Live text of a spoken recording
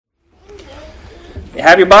You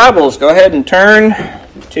have your Bibles. Go ahead and turn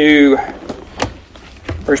to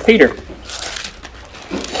 1 Peter.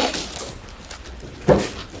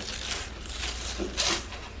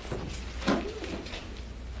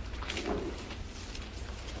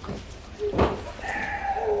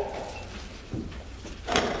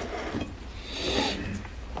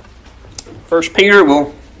 First Peter,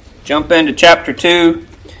 we'll jump into chapter 2,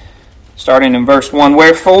 starting in verse 1.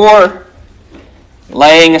 Wherefore,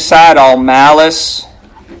 laying aside all malice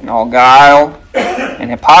and all guile and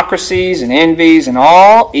hypocrisies and envies and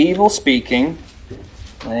all evil speaking,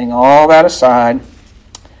 laying all that aside,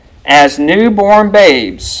 as newborn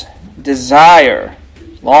babes desire,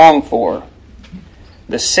 long for,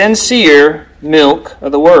 the sincere milk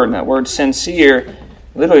of the word. And that word sincere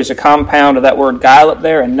literally is a compound of that word guile up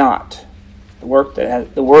there and not. The word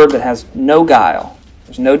that has no guile.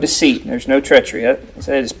 There's no deceit. There's no treachery. It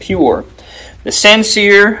is pure. The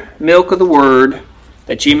sincere milk of the word,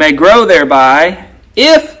 that ye may grow thereby,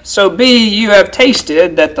 if so be you have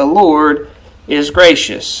tasted that the Lord is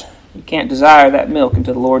gracious. You can't desire that milk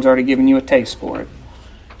until the Lord's already given you a taste for it.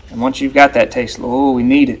 And once you've got that taste, we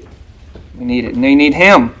need it. We need it. And we need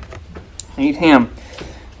Him. We need Him.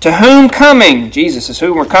 To whom coming, Jesus is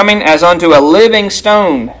whom we're coming, as unto a living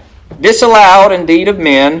stone, disallowed indeed of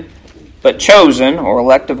men, but chosen, or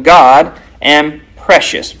elect of God, and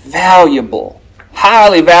precious, valuable,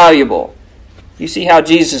 highly valuable. You see how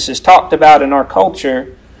Jesus is talked about in our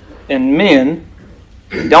culture, and men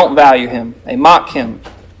don't value Him. They mock Him.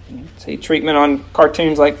 See treatment on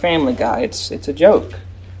cartoons like Family Guy. It's a joke.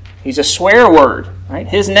 He's a swear word, right?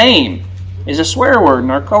 His name is a swear word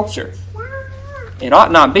in our culture. It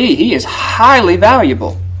ought not be. He is highly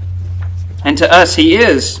valuable. And to us He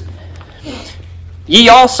is. Ye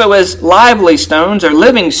also as lively stones, or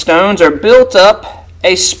living stones, are built up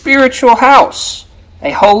a spiritual house,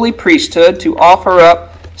 a holy priesthood, to offer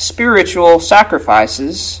up spiritual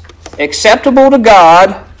sacrifices, acceptable to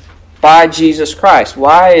God by Jesus Christ.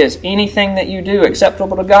 Why is anything that you do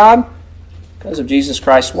acceptable to God? Because of Jesus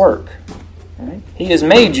Christ's work. Right? He has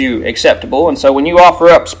made you acceptable, and so when you offer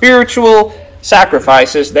up spiritual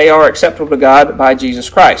sacrifices, they are acceptable to God by Jesus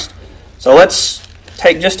Christ. So let's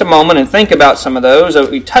take just a moment and think about some of those.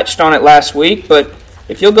 We touched on it last week, but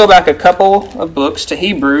if you'll go back a couple of books to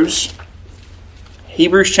Hebrews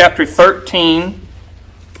chapter 13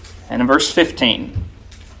 and in verse 15.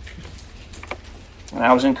 And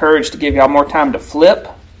I was encouraged to give y'all more time to flip,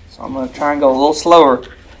 so I'm going to try and go a little slower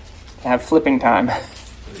to have flipping time.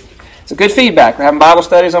 It's a good feedback. We're having Bible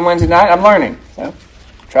studies on Wednesday night. I'm learning, so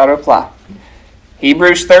try to apply.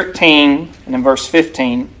 Hebrews 13 and in verse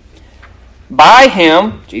 15. By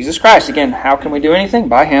Him, Jesus Christ, again, how can we do anything?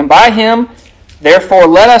 By Him, therefore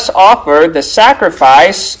let us offer the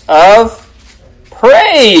sacrifice of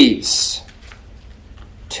praise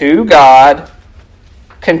to God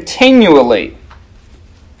continually.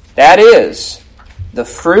 That is, the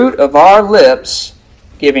fruit of our lips,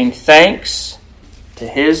 giving thanks to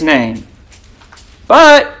His name.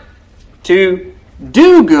 But to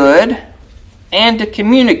do good and to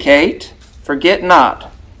communicate, forget not.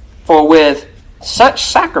 For with such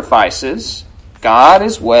sacrifices, God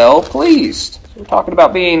is well pleased. So we're talking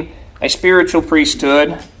about being a spiritual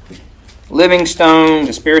priesthood, living stones,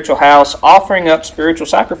 a spiritual house, offering up spiritual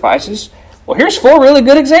sacrifices. Well, here's 4 really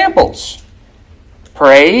good examples.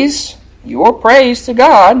 Praise, your praise to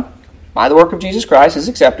God by the work of Jesus Christ is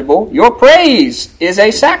acceptable. Your praise is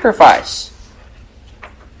a sacrifice.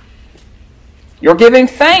 Your giving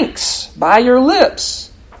thanks by your lips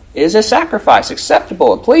is a sacrifice,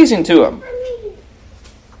 acceptable and pleasing to Him.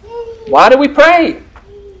 Why do we pray?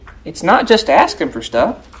 It's not just asking for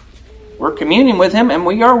stuff. We're communing with Him and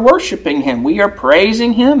we are worshiping Him. We are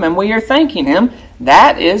praising Him and we are thanking Him.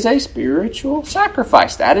 That is a spiritual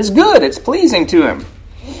sacrifice. That is good. It's pleasing to Him.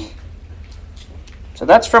 So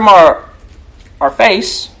that's from our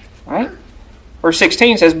face, right? Verse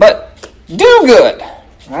 16 says, but do good,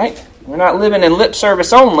 right? We're not living in lip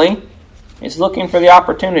service only. It's looking for the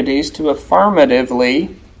opportunities to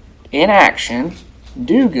affirmatively, in action,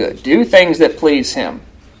 do good. Do things that please Him.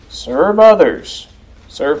 Serve others.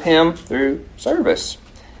 Serve Him through service.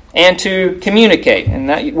 And to communicate. And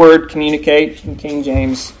that word communicate in King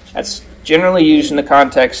James, that's generally used in the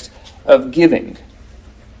context of giving.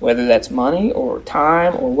 Whether that's money or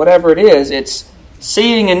time or whatever it is, it's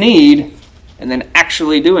seeing a need and then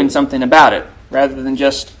actually doing something about it. Rather than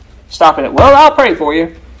just stopping at, well, I'll pray for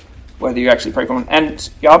you. Whether you actually pray for them. And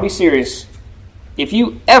y'all be serious. If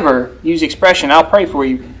you ever use the expression, I'll pray for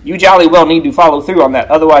you, you jolly well need to follow through on that.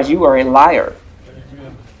 Otherwise, you are a liar.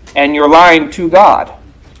 And you're lying to God.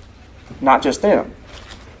 Not just them.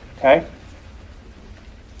 Okay?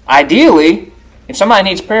 Ideally, if somebody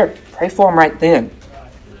needs prayer, pray for them right then.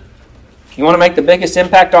 You want to make the biggest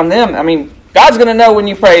impact on them? I mean, God's going to know when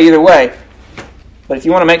you pray either way. But if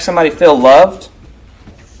you want to make somebody feel loved,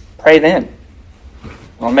 pray then. You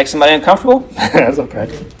want to make somebody uncomfortable? That's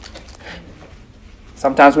okay.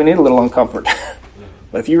 Sometimes we need a little uncomfort.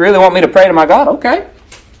 But if you really want me to pray to my God, okay,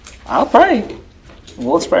 I'll pray.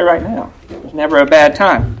 Well, let's pray right now. There's never a bad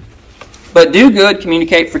time. But do good,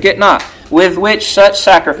 communicate, forget not, with which such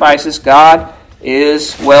sacrifices God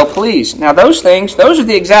is well pleased. Now those things, those are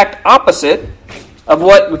the exact opposite of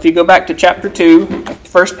what, if you go back to chapter 2,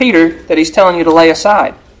 1 Peter, that he's telling you to lay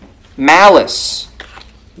aside. Malice,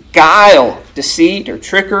 guile, deceit or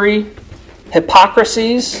trickery,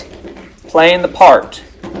 hypocrisies, playing the part,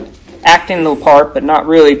 acting the part but not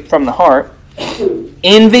really from the heart,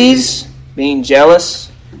 envies, being jealous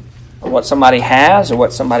of what somebody has or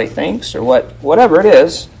what somebody thinks or whatever it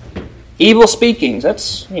is, evil speakings,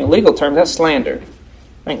 that's legal terms, that's slander.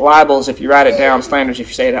 I think libel is if you write it down, slander is if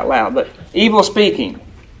you say it out loud. But evil speaking,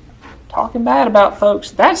 talking bad about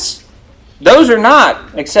folks, those are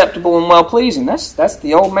not acceptable and well-pleasing. That's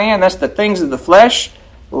the old man, that's the things of the flesh.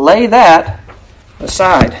 Lay that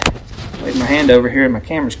aside. Wave my hand over here and my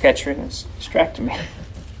camera's catching it and it's distracting me.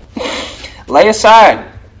 Lay aside.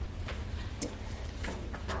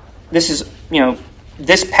 This is,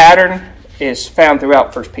 this pattern is found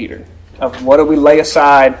throughout 1 Peter of what do we lay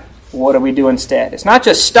aside, what do we do instead. It's not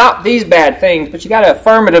just stop these bad things, but you got to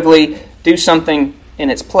affirmatively do something in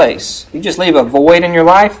its place. You just leave a void in your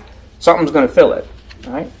life, something's going to fill it.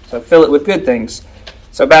 All right? So fill it with good things.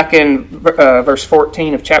 So back in verse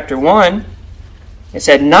 14 of chapter 1, it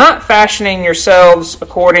said, not fashioning yourselves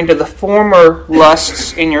according to the former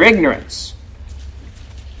lusts in your ignorance.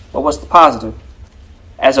 But what's the positive?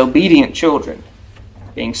 As obedient children,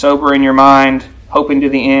 being sober in your mind, hoping to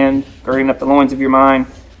the end, girding up the loins of your mind,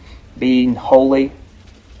 being holy.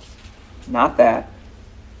 Not that,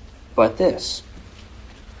 but this.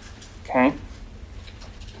 Okay?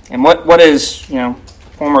 And what is,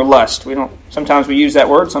 former lust? Sometimes we use that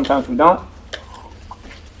word, sometimes we don't.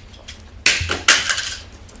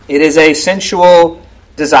 It is a sensual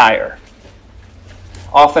desire,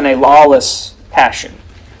 often a lawless passion.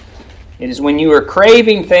 It is when you are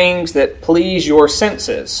craving things that please your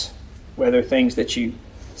senses, whether things that you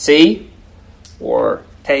see or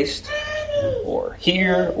taste or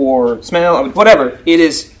hear or smell, whatever. It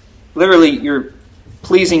is literally you're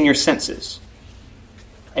pleasing your senses.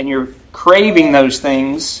 And you're craving those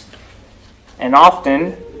things, and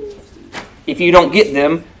often, if you don't get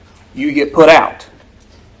them, you get put out.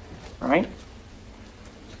 Right?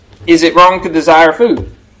 Is it wrong to desire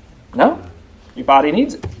food? No. Your body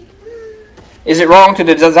needs it. Is it wrong to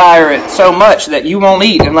desire it so much that you won't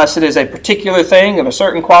eat unless it is a particular thing of a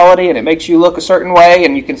certain quality and it makes you look a certain way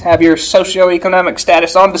and you can have your socioeconomic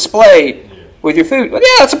status on display with your food? Well,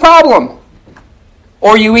 yeah, that's a problem.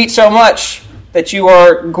 Or you eat so much that you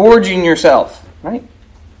are gorging yourself. Right?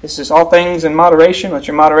 This is all things in moderation. Let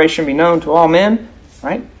your moderation be known to all men.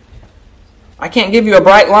 Right? I can't give you a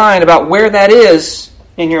bright line about where that is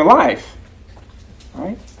in your life.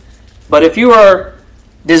 Right? But if you are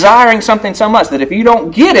desiring something so much that if you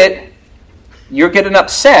don't get it, you're getting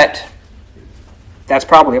upset, that's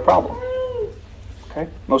probably a problem. Okay?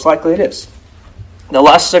 Most likely it is. The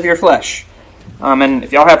lusts of your flesh. And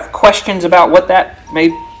if y'all have questions about what that may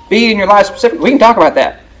be in your life specifically, we can talk about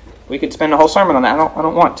that. We could spend a whole sermon on that. I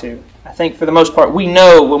don't want to. I think for the most part, we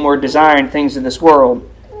know when we're desiring things in this world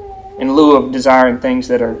in lieu of desiring things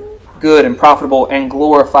that are good and profitable and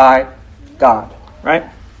glorify God. Right?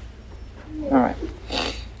 All right.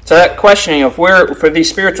 So that question, if we're for these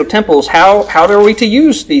spiritual temples, how are we to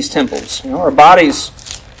use these temples? Our bodies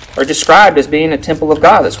are described as being a temple of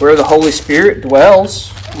God. That's where the Holy Spirit dwells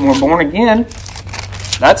when we're born again.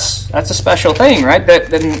 That's a special thing, right?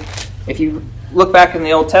 Then if you look back in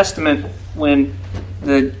the Old Testament when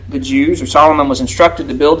the Jews or Solomon was instructed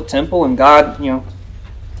to build a temple and God,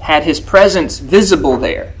 had His presence visible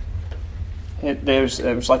there. There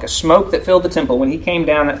was like a smoke that filled the temple. When He came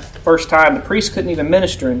down that first time, the priest couldn't even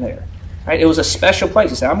minister in there. Right? It was a special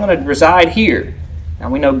place. He said, I'm going to reside here.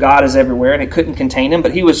 Now we know God is everywhere and it couldn't contain Him,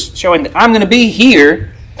 but He was showing that I'm going to be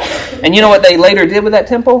here. And you know what they later did with that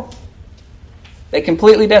temple? They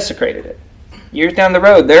completely desecrated it. Years down the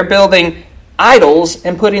road, they're building idols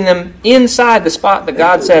and putting them inside the spot that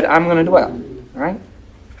God said, I'm going to dwell. Right?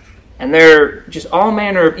 And they're just all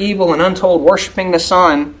manner of evil and untold, worshiping the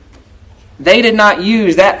sun. They did not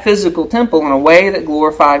use that physical temple in a way that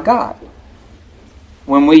glorified God.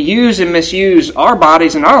 When we use and misuse our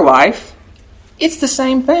bodies in our life, it's the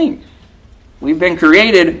same thing. We've been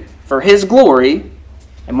created for His glory,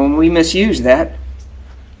 And when we misuse that,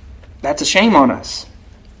 that's a shame on us.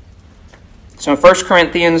 So in 1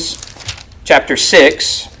 Corinthians chapter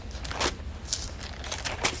 6,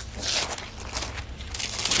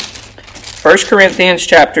 1 Corinthians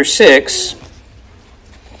chapter 6,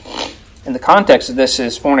 and the context of this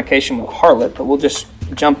is fornication with a harlot, but we'll just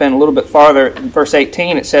jump in a little bit farther. In verse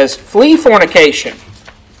 18, it says, "Flee fornication."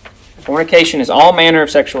 Fornication is all manner of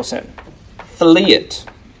sexual sin. Flee it.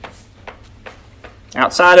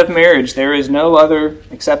 Outside of marriage, there is no other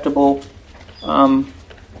acceptable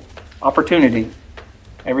opportunity.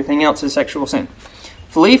 Everything else is sexual sin.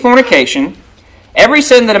 Flee fornication. Every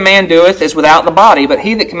sin that a man doeth is without the body, but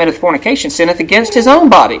he that committeth fornication sinneth against his own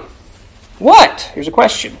body. What? Here's a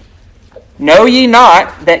question. Know ye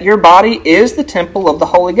not that your body is the temple of the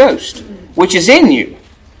Holy Ghost, which is in you,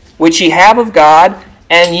 which ye have of God,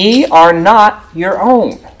 and ye are not your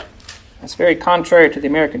own? That's very contrary to the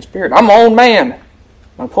American spirit. I'm my own man.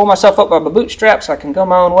 I'm going to pull myself up by my bootstraps so I can go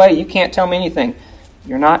my own way. You can't tell me anything.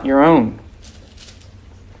 You're not your own.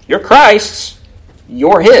 You're Christ's.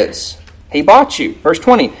 You're His. He bought you. Verse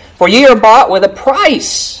 20. For ye are bought with a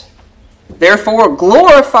price. Therefore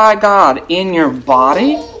glorify God in your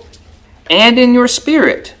body and in your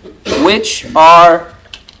spirit, which are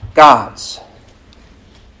God's.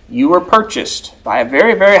 You were purchased by a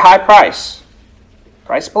very, very high price.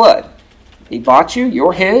 Christ's blood. He bought you.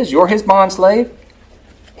 You're His. You're His bondslave.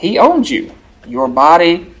 He owns you. Your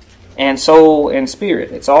body and soul and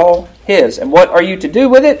spirit. It's all His. And what are you to do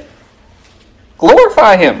with it?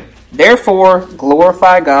 Glorify Him. Therefore,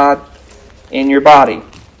 glorify God in your body.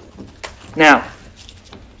 Now,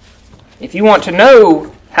 if you want to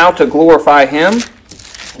know how to glorify Him,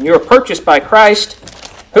 and you're purchased by Christ,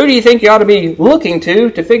 who do you think you ought to be looking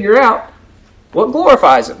to figure out what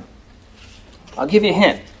glorifies Him? I'll give you a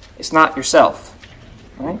hint. It's not yourself.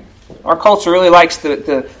 Right? Our culture really likes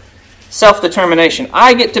the self-determination.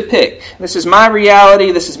 I get to pick. This is my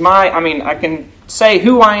reality. This is I can say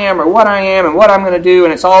who I am or what I am and what I'm going to do,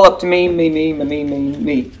 and it's all up to me.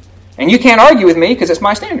 And you can't argue with me because it's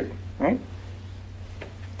my standard. Right?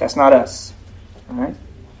 That's not us. All right?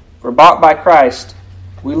 We're bought by Christ.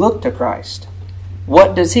 We look to Christ.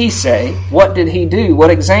 What does He say? What did He do? What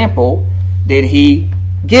example did He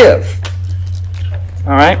give?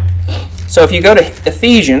 All right? So if you go to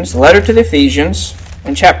Ephesians, the letter to the Ephesians,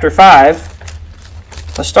 in chapter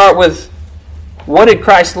 5, let's start with, what did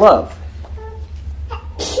Christ love?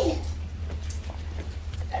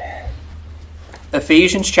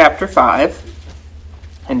 Ephesians chapter 5,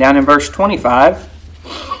 and down in verse 25,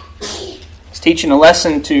 it's teaching a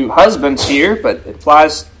lesson to husbands here, but it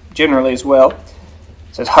applies generally as well.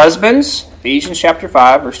 It says, husbands, Ephesians chapter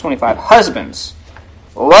 5, verse 25, husbands,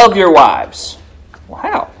 love your wives.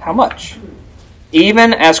 Well, how much?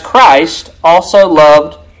 Even as Christ also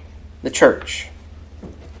loved the church,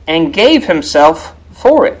 and gave Himself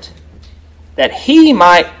for it, that He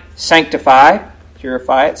might sanctify,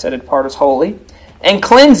 purify it, set it apart as holy, and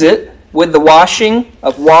cleanse it with the washing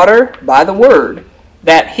of water by the word,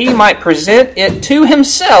 that He might present it to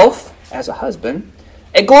Himself, as a husband,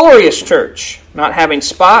 a glorious church, not having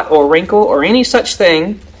spot or wrinkle or any such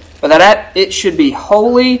thing, but that it should be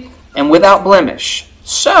holy and without blemish.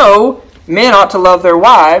 So men ought to love their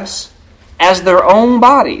wives as their own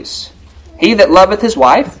bodies. He that loveth his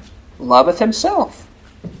wife loveth himself.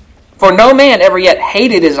 For no man ever yet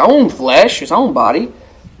hated his own flesh, his own body,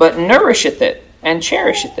 but nourisheth it and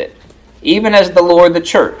cherisheth it, even as the Lord the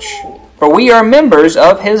church. For we are members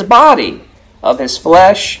of His body, of His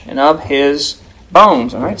flesh, and of His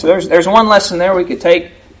bones. All right, so there's one lesson there we could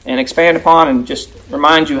take and expand upon, and just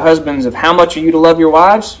remind you, husbands, of how much are you to love your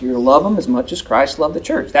wives? You're to love them as much as Christ loved the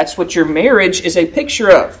church. That's what your marriage is a picture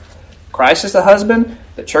of. Christ is the husband,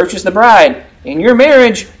 the church is the bride. In your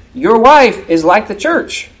marriage, your wife is like the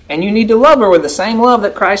church, and you need to love her with the same love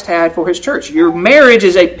that Christ had for His church. Your marriage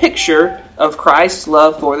is a picture of Christ's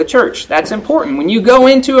love for the church. That's important. When you go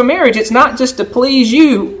into a marriage, it's not just to please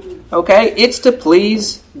you, okay? It's to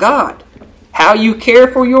please God. How you care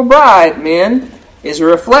for your bride, men, is a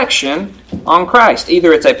reflection on Christ.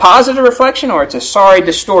 Either it's a positive reflection or it's a sorry,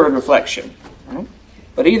 distorted reflection. Right?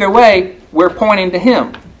 But either way, we're pointing to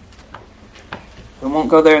Him. We won't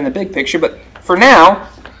go there in the big picture, but for now,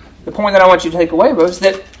 the point that I want you to take away was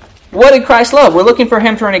that, what did Christ love? We're looking for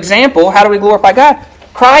Him for an example. How do we glorify God?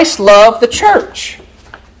 Christ loved the church.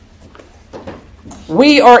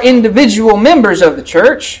 We are individual members of the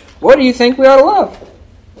church. What do you think we ought to love?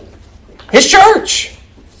 His church.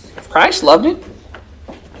 If Christ loved it,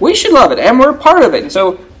 we should love it, and we're part of it. And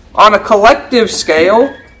so, on a collective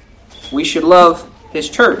scale, we should love His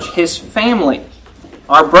church, His family.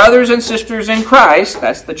 our brothers and sisters in Christ,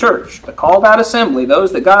 that's the church, the called out assembly,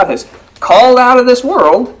 those that God has called out of this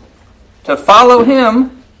world to follow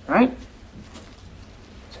Him, right?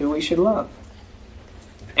 That's who we should love.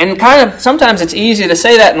 And kind of, sometimes it's easy to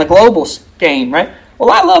say that in the global game, right?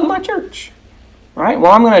 Well, I love my church, right?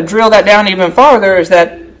 Well, I'm going to drill that down even farther, is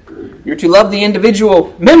that you're to love the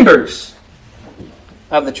individual members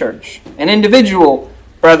of the church and individual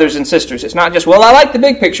brothers and sisters. It's not just, well, I like the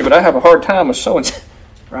big picture, but I have a hard time with so-and-so,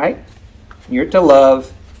 right? You're to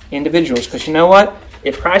love individuals, because you know what?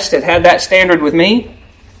 If Christ had had that standard with me,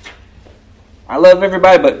 I love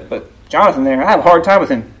everybody, but Jonathan there, I have a hard time with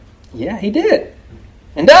him. Yeah, he did.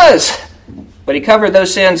 And does. But he covered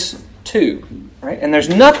those sins too, right? And there's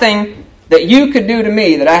nothing that you could do to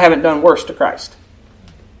me that I haven't done worse to Christ,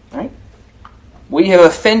 right? We have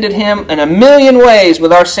offended Him in a million ways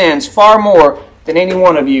with our sins, far more than any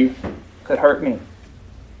one of you could hurt me.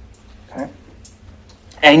 Okay?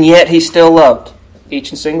 And yet He still loved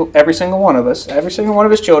every single one of us, every single one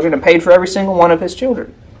of His children, and paid for every single one of His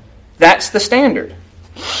children. That's the standard.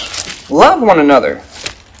 Love one another.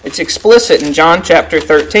 It's explicit in John chapter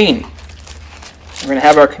 13. We're going to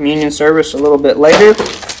have our communion service a little bit later.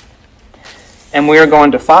 And we are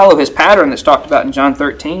going to follow His pattern that's talked about in John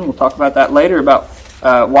 13. We'll talk about that later, about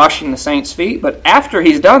washing the saints' feet. But after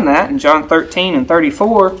He's done that, in John 13 and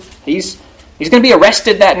 34, He's going to be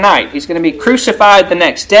arrested that night. He's going to be crucified the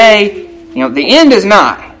next day. You know, the end is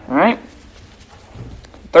nigh. All right?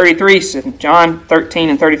 33, John 13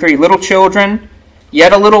 and 33, little children,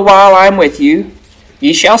 yet a little while I am with you.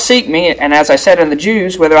 Ye shall seek me, and as I said unto the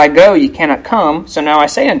Jews, whither I go, ye cannot come. So now I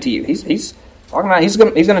say unto you. He's talking about he's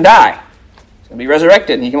going to die. He's going to be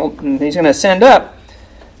resurrected, and he's going to ascend up.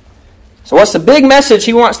 So what's the big message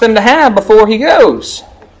He wants them to have before He goes?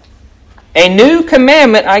 A new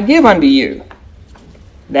commandment I give unto you,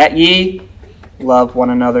 that ye love one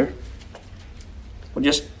another. Well,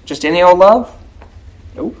 just any old love?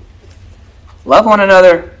 Nope. Love one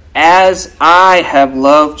another as I have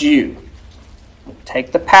loved you.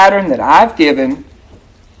 Take the pattern that I've given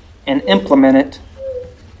and implement it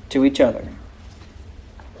to each other.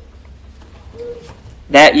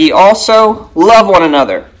 That ye also love one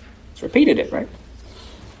another. It's repeated it, right?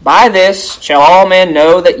 By this shall all men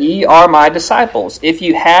know that ye are my disciples, if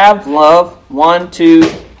you have love one to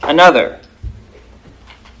another.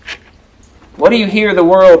 What do you hear the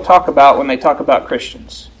world talk about when they talk about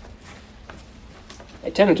Christians?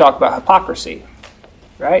 They tend to talk about hypocrisy,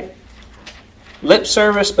 right? Lip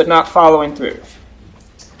service, but not following through.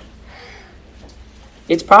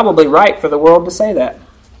 It's probably right for the world to say that,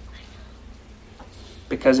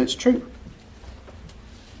 because it's true.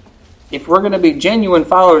 If we're going to be genuine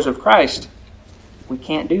followers of Christ, we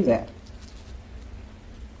can't do that.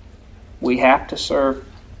 We have to serve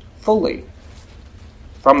fully,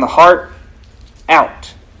 from the heart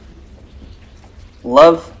out.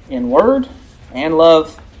 Love in word and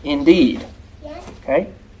love in deed.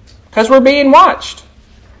 Okay? Because we're being watched.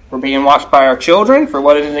 We're being watched by our children for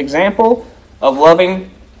what is an example of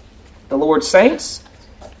loving the Lord's saints.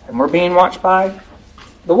 And we're being watched by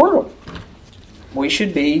the world. We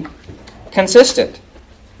should be consistent.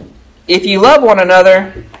 If you love one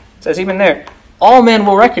another, it says even there, all men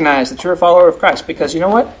will recognize that you're a follower of Christ. Because you know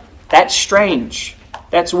what? That's strange.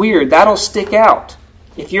 That's weird. That'll stick out.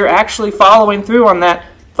 If you're actually following through on that,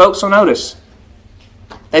 folks will notice.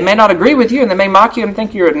 They may not agree with you and they may mock you and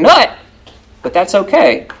think you're a nut, but that's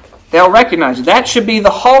okay. They'll recognize you. That should be the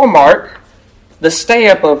hallmark, the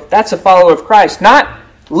stamp of that's a follower of Christ. Not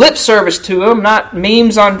lip service to Him, not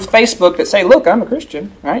memes on Facebook that say, look, I'm a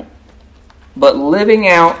Christian, right? But living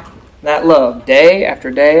out that love day after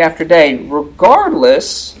day after day,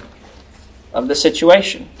 regardless of the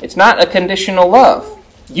situation. It's not a conditional love.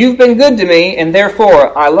 You've been good to me, and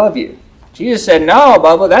therefore I love you. Jesus said, no,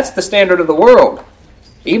 Bubba, that's the standard of the world.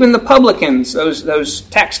 Even the publicans, those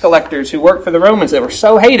tax collectors who worked for the Romans that were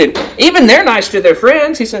so hated, even they're nice to their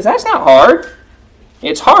friends. He says, that's not hard.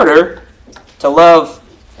 It's harder to love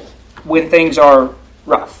when things are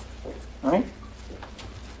rough. Right?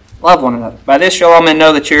 Love one another. By this shall all men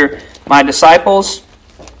know that you're my disciples.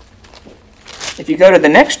 If you go to the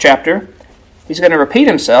next chapter, He's going to repeat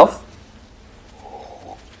Himself.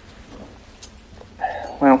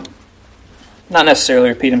 Well, not necessarily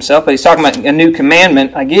repeat Himself, but He's talking about a new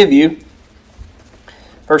commandment I give you.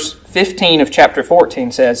 Verse 15 of chapter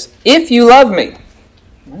 14 says, if you love me.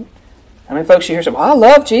 How many folks you hear say, well, I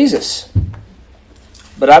love Jesus,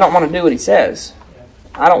 but I don't want to do what He says.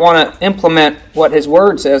 I don't want to implement what His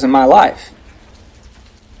Word says in my life.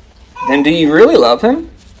 Then do you really love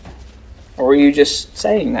Him? Or are you just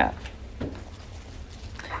saying that?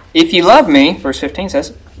 If you love me, verse 15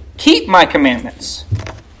 says, keep my commandments.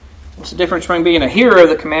 What's the difference between being a hearer of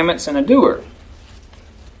the commandments and a doer?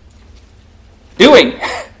 Doing,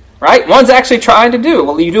 right? One's actually trying to do.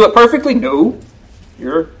 Well, you do it perfectly? No.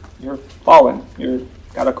 You're fallen. You're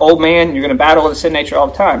got an old man. You're going to battle with the sin nature all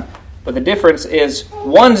the time. But the difference is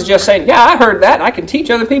one's just saying, yeah, I heard that, and I can teach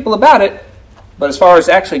other people about it. But as far as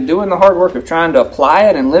actually doing the hard work of trying to apply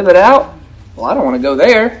it and live it out, well, I don't want to go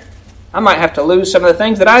there. I might have to lose some of the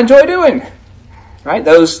things that I enjoy doing. Right?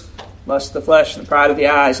 Those lust of the flesh, the pride of the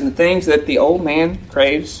eyes, and the things that the old man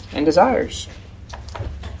craves and desires.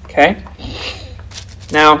 Okay?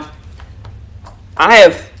 Now, I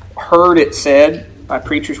have heard it said by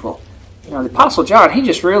preachers, well, the Apostle John, he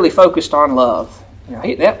just really focused on love.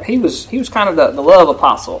 He was kind of the love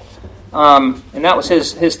apostle. And that was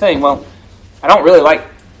his thing. Well, I don't really like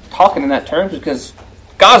talking in that terms because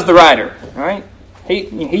God's the writer, right?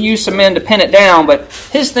 He used some men to pin it down, but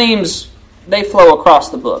his themes, they flow across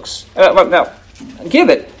the books. Now, give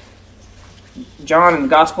it. John in the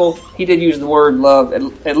Gospel, he did use the word love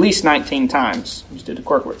at least 19 times. He just did a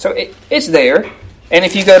quirk word. So it's there. And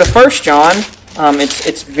if you go to 1 John,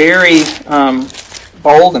 it's very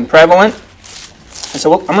bold and prevalent. And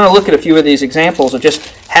so I'm going to look at a few of these examples of just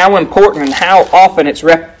how important and how often it's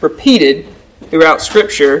repeated throughout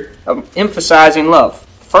Scripture of emphasizing love.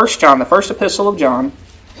 1 John, the first epistle of John,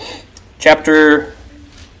 chapter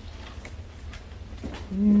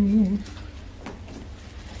 2.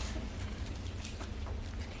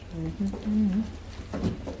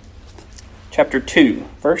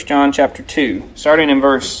 1 John chapter 2, starting in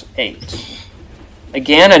verse 8.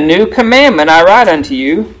 Again, a new commandment I write unto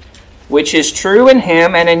you, which is true in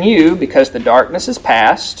him and in you, because the darkness is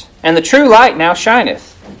past, and the true light now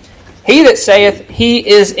shineth. He that saith he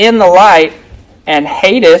is in the light, and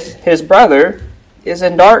hateth his brother, is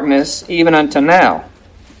in darkness even unto now.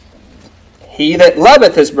 He that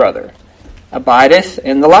loveth his brother abideth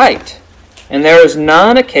in the light, and there is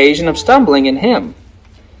none occasion of stumbling in him.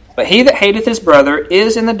 But he that hateth his brother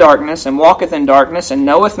is in the darkness, and walketh in darkness, and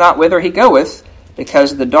knoweth not whither he goeth,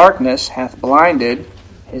 because the darkness hath blinded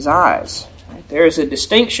his eyes. There is a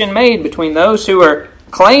distinction made between those who are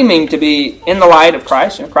claiming to be in the light of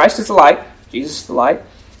Christ. Christ is the light, Jesus is the light,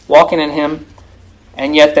 walking in him,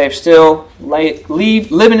 and yet they've still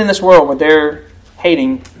living in this world where they're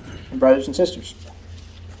hating their brothers and sisters.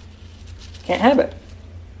 Can't have it.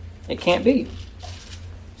 It can't be.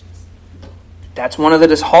 That's one of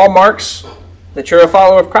the hallmarks that you're a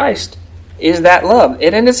follower of Christ, is that love.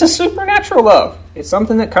 And it's a supernatural love. It's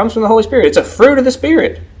something that comes from the Holy Spirit. It's a fruit of the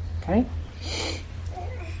Spirit. Okay?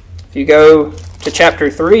 If you go to chapter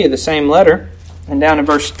 3 of the same letter, and down in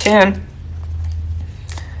verse 10,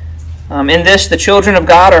 in this the children of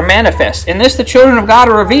God are manifest. In this the children of God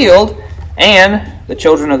are revealed, and the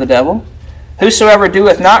children of the devil. Whosoever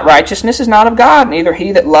doeth not righteousness is not of God, neither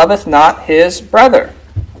he that loveth not his brother.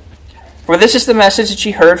 For this is the message that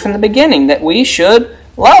ye heard from the beginning, that we should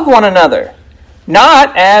love one another,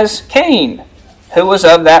 not as Cain, who was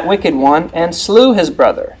of that wicked one, and slew his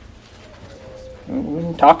brother.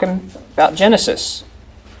 We're talking about Genesis.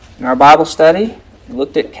 In our Bible study, we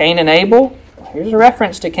looked at Cain and Abel. Here's a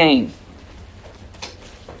reference to Cain.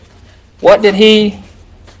 How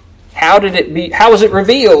was it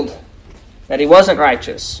revealed that he wasn't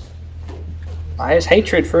righteous? By his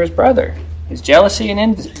hatred for his brother. His jealousy and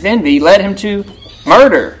envy led him to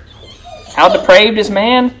murder. How depraved is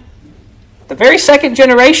man? The very second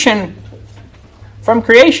generation from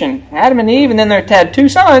creation, Adam and Eve, and then they had 2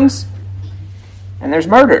 sons, and there's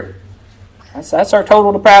murder. That's our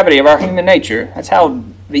total depravity of our human nature. That's how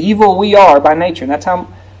evil we are by nature. And that's how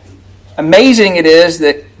amazing it is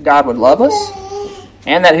that God would love us,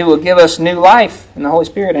 and that He will give us new life in the Holy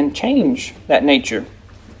Spirit and change that nature.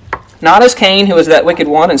 Not as Cain, who was that wicked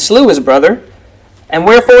one, and slew his brother. And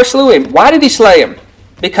wherefore slew him? Why did he slay him?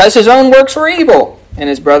 Because his own works were evil, and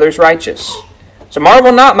his brother's righteous. So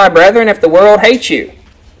marvel not, my brethren, if the world hates you.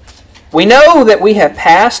 We know that we have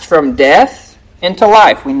passed from death into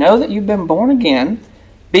life. We know that you've been born again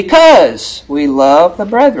because we love the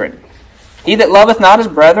brethren. He that loveth not his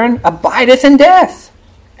brethren abideth in death.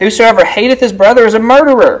 Whosoever hateth his brother is a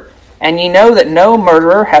murderer. And ye know that no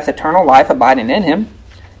murderer hath eternal life abiding in him.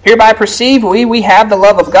 Hereby perceive we have the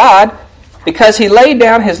love of God, because He laid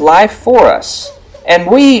down His life for us. And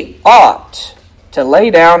we ought to lay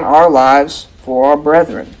down our lives for our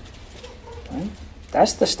brethren.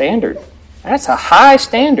 That's the standard. That's a high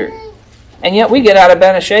standard. And yet we get bent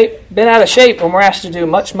out of shape when we're asked to do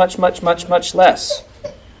much, much, much, much, much less.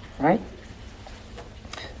 Right?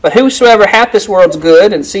 But whosoever hath this world's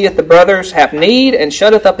good, and seeth the brothers have need, and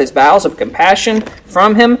shutteth up his bowels of compassion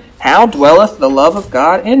from him, how dwelleth the love of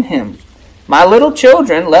God in him? My little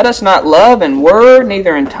children, let us not love in word,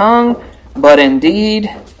 neither in tongue, but in deed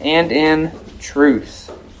and in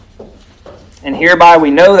truth. And hereby we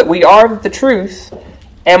know that we are the truth,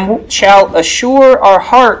 and shall assure our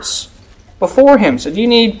hearts before him. So do you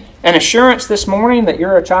need an assurance this morning that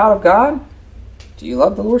you're a child of God? Do you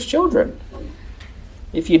love the Lord's children?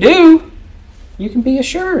 If you do, you can be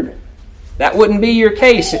assured. That wouldn't be your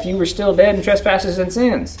case if you were still dead in trespasses and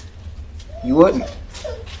sins. You wouldn't.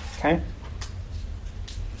 Okay?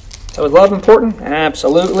 So is love important?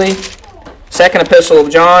 Absolutely. Second epistle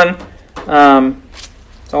of John.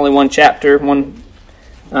 It's only one chapter. But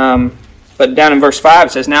down in verse 5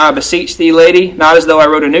 it says, Now I beseech thee, lady, not as though I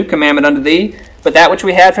wrote a new commandment unto thee, but that which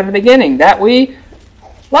we had from the beginning, that we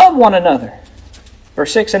love one another.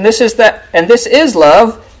 Verse 6, and this is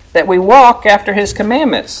love, that we walk after his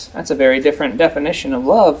commandments. That's a very different definition of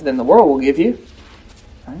love than the world will give you.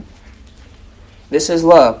 Right? This is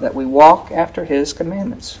love, that we walk after his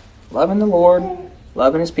commandments. Loving the Lord,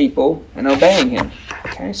 loving his people, and obeying him.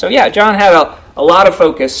 Okay, so yeah, John had a lot of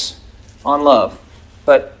focus on love,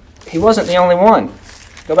 but he wasn't the only one.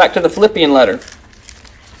 Go back to the Philippian letter.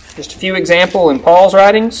 Just a few examples in Paul's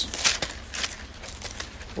writings.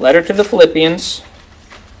 Letter to the Philippians,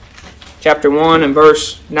 chapter 1 and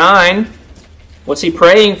verse 9. What's he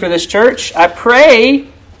praying for this church? I pray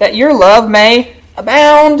that your love may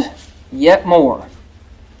abound yet more,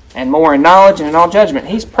 and more in knowledge and in all judgment.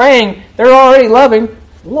 He's praying, they're already loving,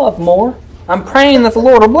 love more. I'm praying that the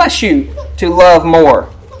Lord will bless you to love more.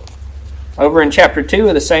 Over in chapter 2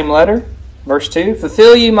 of the same letter, verse 2,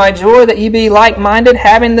 fulfill ye my joy that ye be like-minded,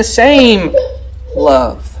 having the same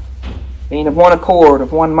love, being of one accord,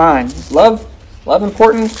 of one mind. Love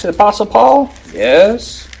important to the Apostle Paul?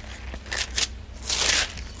 Yes.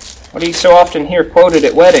 What do you so often hear quoted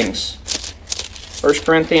at weddings? 1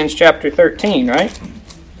 Corinthians chapter 13, right?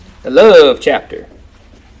 The love chapter.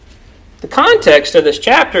 The context of this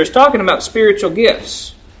chapter is talking about spiritual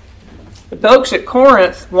gifts. The folks at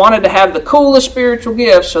Corinth wanted to have the coolest spiritual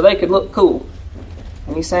gifts so they could look cool.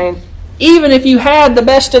 And he's saying, even if you had the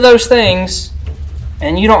best of those things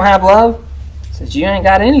and you don't have love, he says you ain't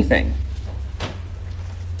got anything.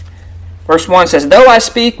 Verse 1 says, though I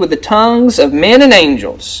speak with the tongues of men and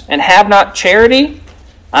angels and have not charity,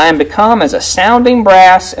 I am become as a sounding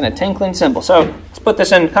brass and a tinkling cymbal. So let's put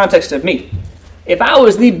this in context of me. If I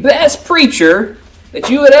was the best preacher that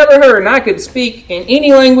you had ever heard, and I could speak in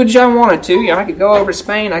any language I wanted to, I could go over to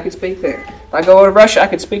Spain, I could speak there. If I go over to Russia, I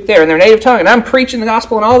could speak there in their native tongue, and I'm preaching the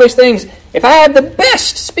gospel and all these things. If I had the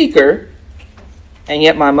best speaker, and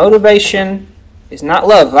yet my motivation is not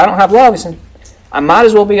love, if I don't have love, I might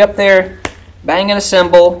as well be up there banging a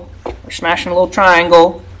cymbal or smashing a little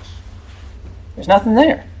triangle. There's nothing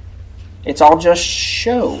there. It's all just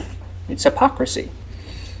show. It's hypocrisy.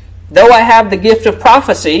 Though I have the gift of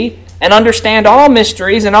prophecy and understand all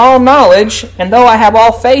mysteries and all knowledge, and though I have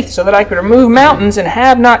all faith so that I could remove mountains and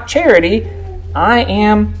have not charity, I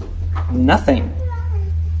am nothing.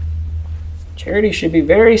 Charity should be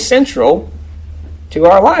very central to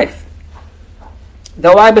our life.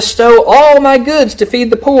 Though I bestow all my goods to feed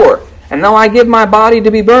the poor, and though I give my body to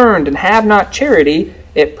be burned and have not charity,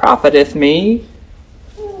 it profiteth me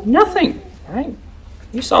nothing. Right?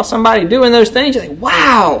 You saw somebody doing those things, you're like,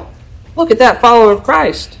 wow, look at that follower of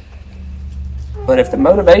Christ. But if the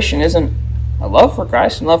motivation isn't a love for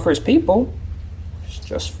Christ and love for his people, it's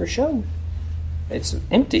just for show. It's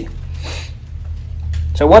empty.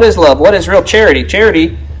 So what is love? What is real charity?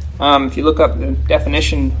 Charity, if you look up the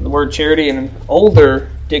definition of the word charity in an older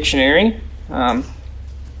dictionary,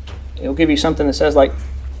 it'll give you something that says like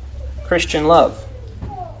Christian love.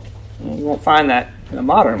 You won't find that in a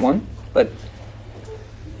modern one, but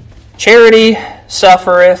charity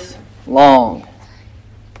suffereth long.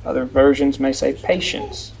 Other versions may say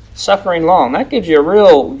patience. Suffering long. That gives you a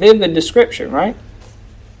real vivid description, right?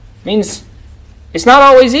 Means it's not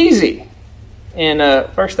always easy. In 1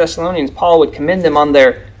 Thessalonians, Paul would commend them on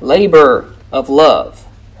their labor of love,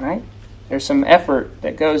 right? There's some effort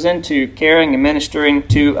that goes into caring and ministering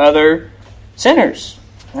to other sinners,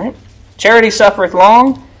 right? Charity suffereth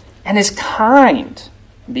long and is kind.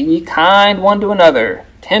 Be ye kind one to another,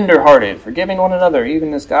 tender-hearted, forgiving one another,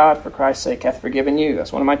 even as God, for Christ's sake, hath forgiven you.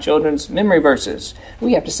 That's one of my children's memory verses.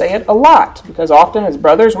 We have to say it a lot, because often as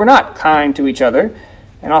brothers, we're not kind to each other,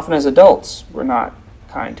 and often as adults, we're not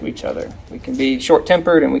kind to each other. We can be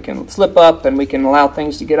short-tempered, and we can slip up, and we can allow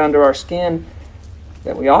things to get under our skin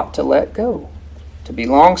that we ought to let go. To be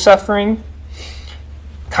long-suffering,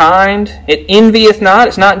 kind. It envieth not.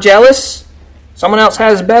 It's not jealous. Someone else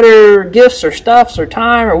has better gifts or stuffs or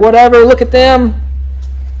time or whatever. Look at them.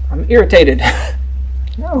 I'm irritated.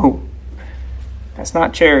 No. That's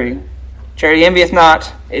not charity. Charity envieth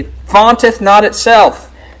not. It vaunteth not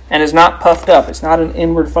itself and is not puffed up. It's not an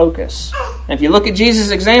inward focus. And if you look at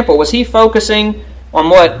Jesus' example, was he focusing on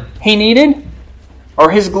what he needed?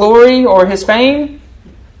 Or his glory or his fame?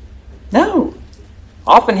 No.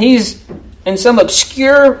 Often he's in some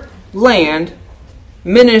obscure land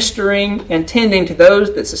ministering and tending to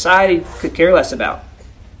those that society could care less about.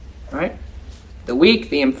 Right? The weak,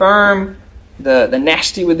 the infirm, the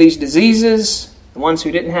nasty with these diseases, the ones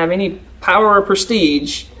who didn't have any power or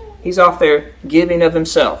prestige, he's off there giving of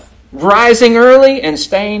himself. Rising early and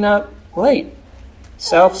staying up late.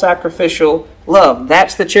 Self-sacrificial love.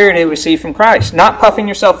 That's the charity we see from Christ. Not puffing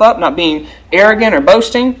yourself up, not being arrogant or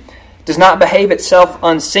boasting. Does not behave itself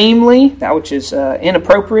unseemly, that which is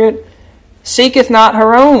inappropriate. Seeketh not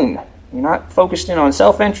her own. You're not focused in on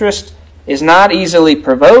self-interest. Is not easily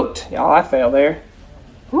provoked. Y'all, I fail there.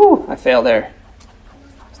 Whew, I fail there.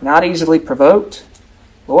 It's not easily provoked.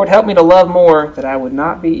 Lord, help me to love more that I would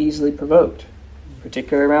not be easily provoked,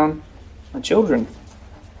 particularly around my children.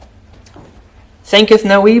 Thinketh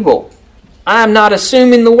no evil. I am not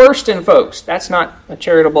assuming the worst in folks. That's not a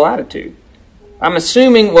charitable attitude. I'm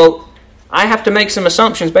assuming, well, I have to make some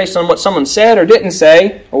assumptions based on what someone said or didn't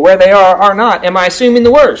say, or where they are or not. Am I assuming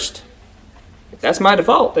the worst? If that's my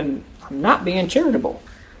default, then I'm not being charitable.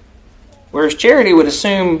 Whereas charity would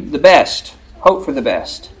assume the best, hope for the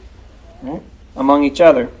best, right, among each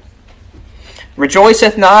other.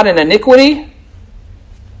 Rejoiceth not in iniquity.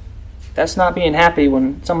 That's not being happy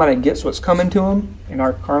when somebody gets what's coming to them, in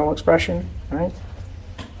our carnal expression, right?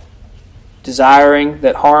 Desiring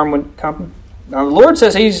that harm would come. Now the Lord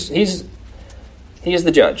says He is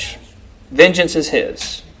the judge. Vengeance is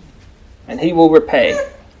His, and He will repay.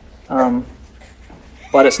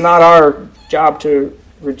 But it's not our job to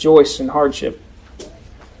rejoice in hardship.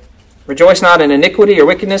 Rejoice not in iniquity or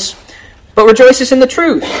wickedness, but rejoiceth in the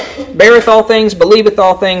truth. Beareth all things, believeth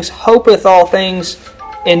all things, hopeth all things,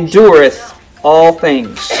 endureth all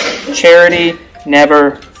things. Charity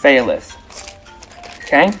never faileth.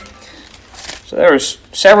 Okay? So there's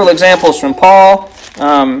several examples from Paul.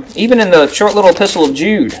 Even in the short little epistle of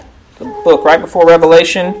Jude, the book right before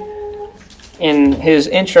Revelation, in his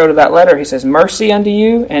intro to that letter, he says, mercy unto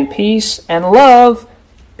you and peace and love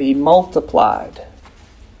be multiplied.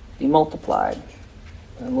 Be multiplied.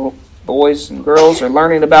 And little boys and girls are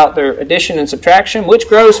learning about their addition and subtraction. Which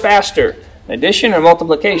grows faster, addition or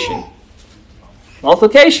multiplication?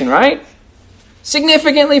 Multiplication, right?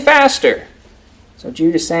 Significantly faster. So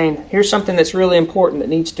Jude is saying, here's something that's really important that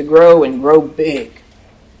needs to grow and grow big.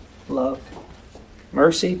 Love.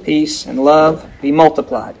 Mercy, peace, and love be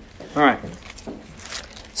multiplied. All right.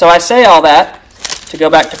 So I say all that to go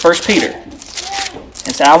back to 1 Peter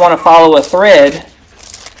and say I want to follow a thread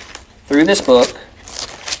through this book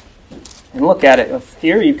and look at it.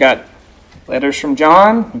 Here you've got letters from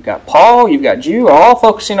John, you've got Paul, you've got Jude, all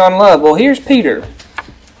focusing on love. Well, here's Peter.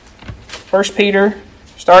 1 Peter,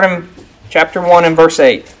 starting chapter 1 and verse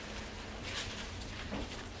 8.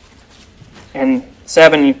 And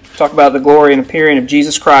 7, you talk about the glory and appearing of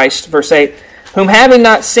Jesus Christ. Verse 8, whom having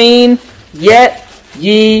not seen, yet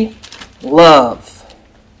ye love.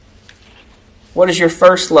 What is your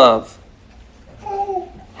first love?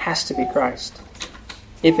 Has to be Christ.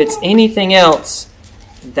 If it's anything else,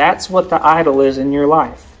 that's what the idol is in your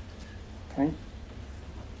life. Okay?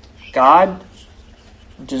 God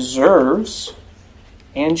deserves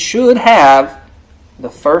and should have the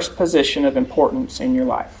first position of importance in your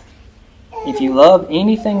life. If you love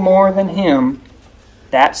anything more than Him,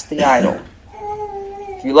 that's the idol.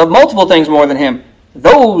 If you love multiple things more than Him,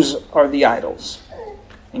 those are the idols.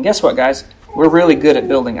 And guess what, guys? We're really good at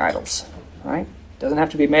building idols. Right? Doesn't have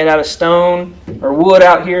to be made out of stone or wood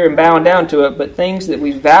out here and bowing down to it, but things that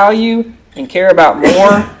we value and care about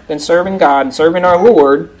more than serving God and serving our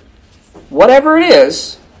Lord, whatever it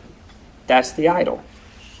is, that's the idol.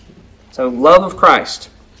 So love of Christ,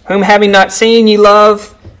 whom having not seen ye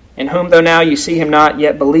love, in whom though now you see Him not,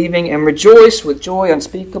 yet believing, and rejoice with joy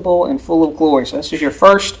unspeakable and full of glory. So this is your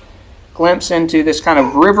first glimpse into this kind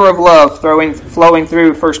of river of love flowing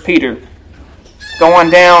through 1 Peter. Go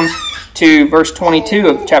on down to verse 22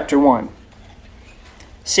 of chapter 1.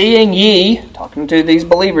 Seeing ye, talking to these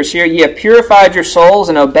believers here, ye have purified your souls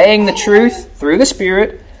in obeying the truth through the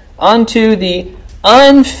Spirit unto the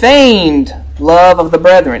unfeigned love of the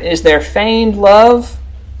brethren. Is there feigned love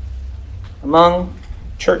among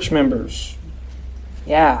church members?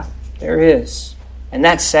 Yeah, there is. And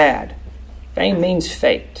that's sad. Fame means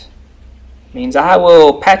faked. It means I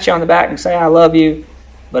will pat you on the back and say I love you,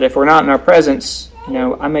 but if we're not in our presence,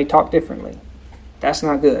 I may talk differently. That's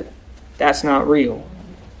not good. That's not real.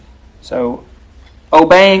 So,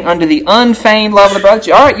 obeying unto the unfeigned love of the brothers.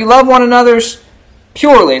 All right, you love one another's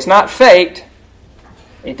purely. It's not faked.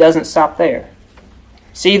 It doesn't stop there.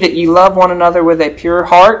 See that ye love one another with a pure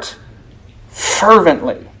heart,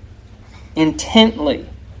 fervently, intently.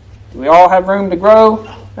 Do we all have room to grow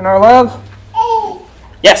in our love?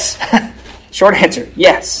 Yes. Short answer,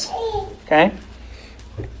 yes. Okay.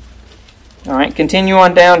 All right, continue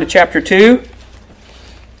on down to chapter 2,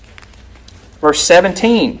 verse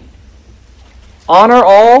 17. Honor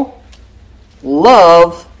all,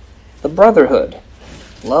 love the brotherhood.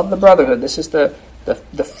 Love the brotherhood. This is the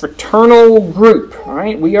fraternal group. All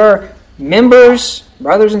right, we are members,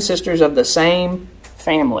 brothers and sisters of the same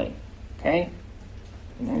family. Okay,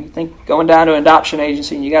 you think going down to an adoption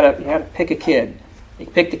agency, and you got to pick a kid. You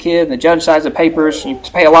pick the kid, and the judge signs the papers. And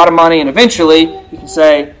you pay a lot of money, and eventually you can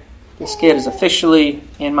say, "This kid is officially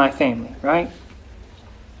in my family." Right?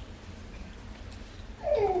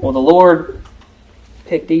 Well, the Lord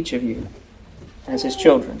picked each of you as His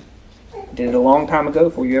children. He did it a long time ago,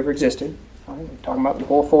 before you ever existed. Right? We're talking about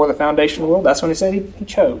before the foundation of the world. That's when He said He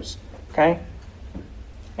chose. Okay,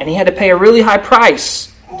 and He had to pay a really high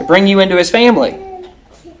price to bring you into His family,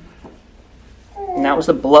 and that was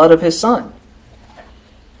the blood of His Son.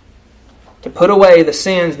 To put away the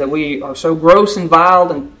sins that we are so gross and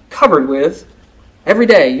vile and covered with every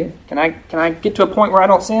day. Can I get to a point where I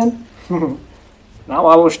don't sin? Not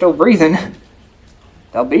while we're still breathing.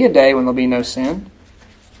 There'll be a day when there'll be no sin.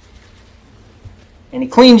 And He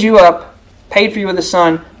cleaned you up, paid for you with His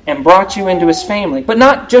Son, and brought you into His family. But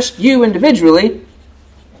not just you individually.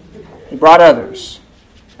 He brought others.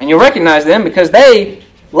 And you'll recognize them because they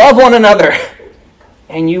love one another.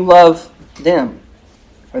 And you love them.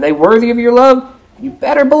 Are they worthy of your love? You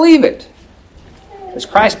better believe it. Because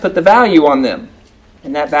Christ put the value on them.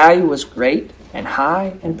 And that value was great and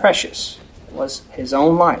high and precious. It was His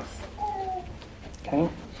own life. Okay?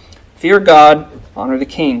 Fear God, honor the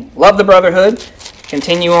King. Love the brotherhood.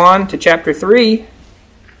 Continue on to chapter 3.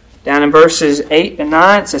 Down in verses 8 and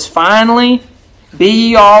 9 it says, Finally, be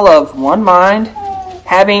ye all of one mind,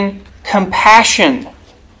 having compassion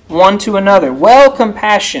one to another, well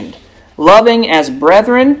compassioned, loving as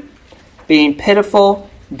brethren, being pitiful,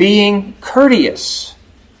 being courteous.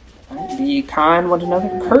 Be ye kind one to another,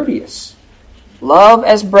 courteous. Love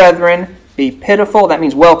as brethren, be pitiful, that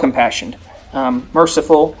means well compassioned,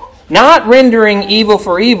 merciful, not rendering evil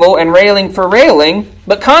for evil and railing for railing,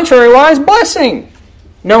 but contrariwise blessing,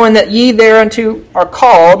 knowing that ye thereunto are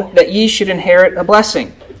called, that ye should inherit a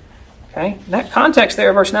blessing. Okay? In that context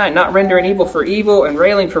there, verse 9, not rendering evil for evil and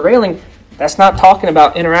railing for railing, that's not talking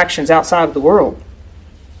about interactions outside of the world.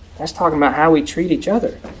 That's talking about how we treat each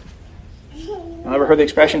other. I ever heard the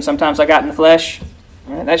expression, sometimes I got in the flesh?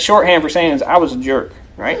 Right? That's shorthand for saying is I was a jerk.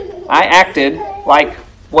 Right? I acted like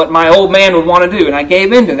what my old man would want to do, and I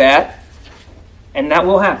gave in to that, and that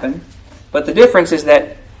will happen. But the difference is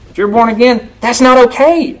that if you're born again, that's not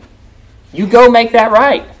okay. You go make that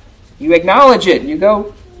right. You acknowledge it. You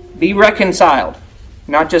go be reconciled.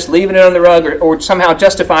 Not just leaving it on the rug or somehow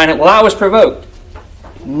justifying it. Well, I was provoked.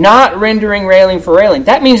 Not rendering railing for railing.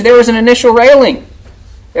 That means there was an initial railing.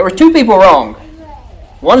 There were two people wrong.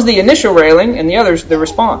 One's the initial railing and the other's the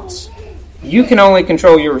response. You can only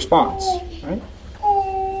control your response. Right?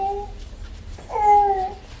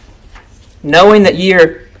 Knowing that ye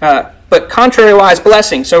are, but contrariwise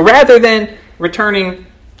blessing. So rather than returning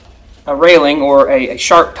a railing or a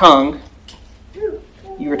sharp tongue,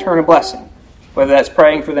 you return a blessing. Whether that's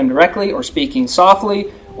praying for them directly or speaking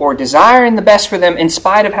softly or desiring the best for them in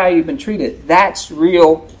spite of how you've been treated. That's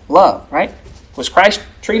real love, right? Was Christ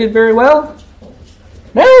treated very well?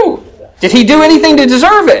 No. Did He do anything to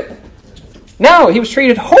deserve it? No. He was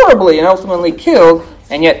treated horribly and ultimately killed,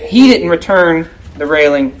 and yet He didn't return the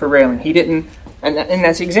railing for railing. He didn't, and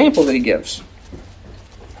that's the example that He gives.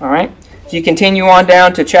 All right. If you continue on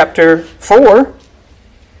down to chapter 4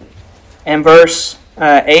 and verse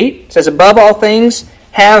 8, it says, Above all things,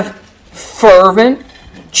 have fervent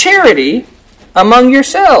charity among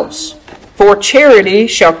yourselves, for charity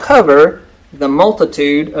shall cover the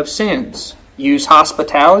multitude of sins. Use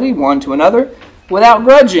hospitality one to another without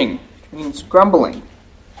grudging, which means grumbling.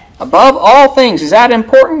 Above all things, is that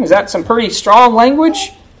important? Is that some pretty strong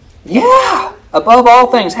language? Yeah! Above all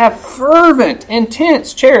things, have fervent,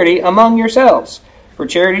 intense charity among yourselves, for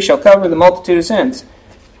charity shall cover the multitude of sins.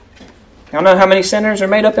 Y'all know how many sinners are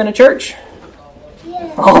made up in a church?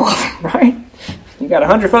 All of them, right? You got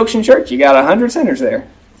 100 folks in church, you got 100 sinners there,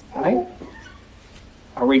 right?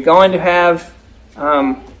 we going to have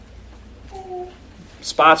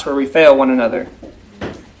spots where we fail one another?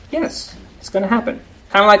 Yes, it's going to happen.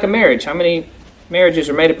 Kind of like a marriage. How many marriages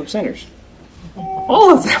are made up of sinners?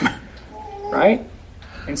 All of them, right?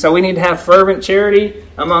 And so we need to have fervent charity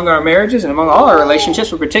among our marriages and among all our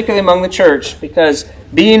relationships, but particularly among the church, because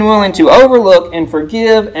being willing to overlook and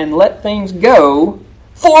forgive and let things go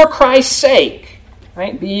for Christ's sake,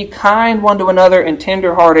 right? Be kind one to another and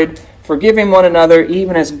tender-hearted, forgiving one another,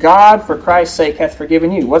 even as God, for Christ's sake, hath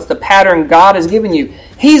forgiven you. What's the pattern God has given you?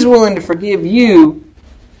 He's willing to forgive you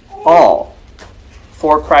all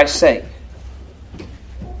for Christ's sake.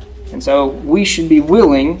 And so we should be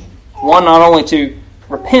willing, one, not only to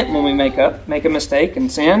repent when we make a mistake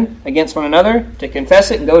and sin against one another, to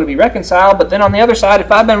confess it and go to be reconciled, but then on the other side,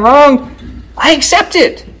 if I've been wronged, I accept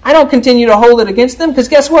it. I don't continue to hold it against them, because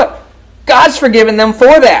guess what? God's forgiven them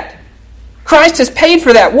for that. Christ has paid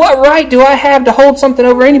for that. What right do I have to hold something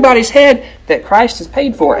over anybody's head that Christ has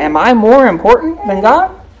paid for? Am I more important than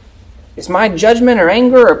God? Is my judgment or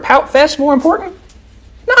anger or pout fest more important?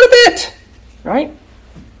 Not a bit, right?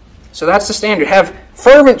 So that's the standard. Have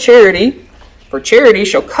fervent charity, for charity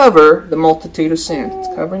shall cover the multitude of sins.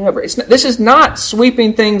 It's covering over. This is not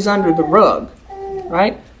sweeping things under the rug,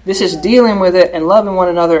 right? This is dealing with it and loving one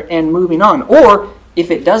another and moving on. Or, if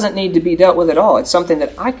it doesn't need to be dealt with at all, it's something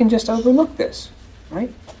that I can just overlook this, right?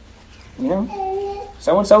 You know,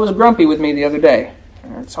 so-and-so was grumpy with me the other day.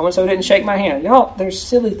 So-and-so didn't shake my hand. Y'all, there's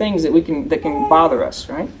silly things that can bother us,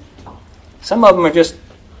 right? Some of them are just,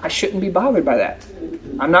 I shouldn't be bothered by that.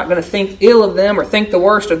 I'm not going to think ill of them or think the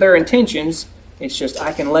worst of their intentions. It's just,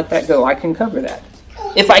 I can let that go. I can cover that.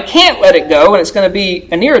 If I can't let it go, and it's going to be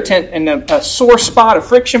an irritant and a sore spot of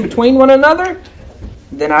friction between one another,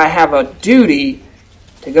 then I have a duty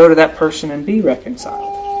to go to that person and be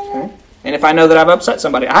reconciled. Okay? And if I know that I've upset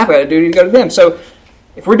somebody, I've got a duty to go to them. So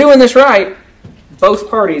if we're doing this right, both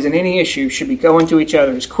parties in any issue should be going to each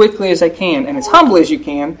other as quickly as they can and as humbly as you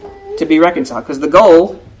can to be reconciled. Because the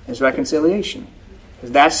goal is reconciliation.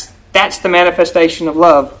 Because that's the manifestation of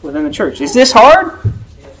love within the church. Is this hard?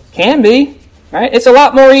 Can be. Right? It's a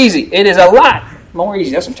lot more easy. It is a lot more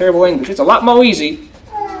easy. That's some terrible English. It's a lot more easy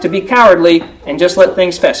to be cowardly and just let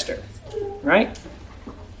things fester. Right?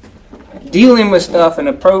 Dealing with stuff and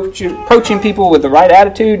approaching people with the right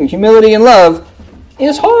attitude and humility and love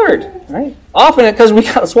is hard, right? Often because we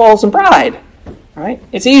got to swallow some pride, right?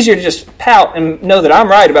 It's easier to just pout and know that I'm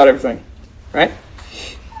right about everything, right?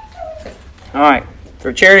 All right.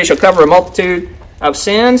 For charity shall cover a multitude of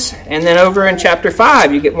sins. And then over in chapter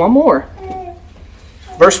 5, you get one more.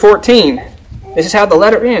 Verse 14. This is how the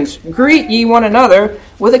letter ends. Greet ye one another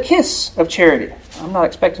with a kiss of charity. I'm not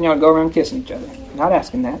expecting y'all to go around kissing each other. I'm not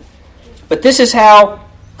asking that. But this is how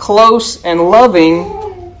close and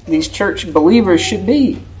loving these church believers should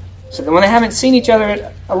be. So that when they haven't seen each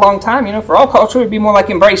other a long time, for all culture, it would be more like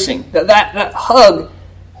embracing. That hug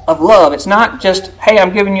of love. It's not just, hey,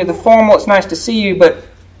 I'm giving you the formal, it's nice to see you, but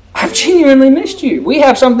I've genuinely missed you. We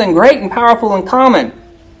have something great and powerful in common.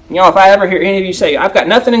 If I ever hear any of you say, I've got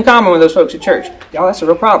nothing in common with those folks at church, y'all, that's a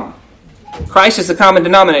real problem. Christ is the common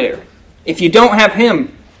denominator. If you don't have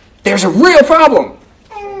Him, there's a real problem.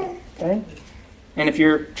 Okay? And if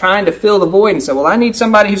you're trying to fill the void and say, well, I need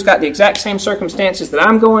somebody who's got the exact same circumstances that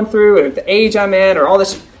I'm going through, or the age I'm at, or all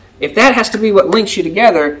this, if that has to be what links you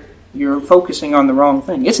together, you're focusing on the wrong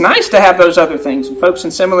thing. It's nice to have those other things, and folks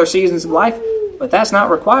in similar seasons of life, but that's not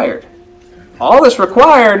required. All that's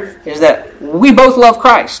required is that we both love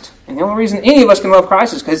Christ. And the only reason any of us can love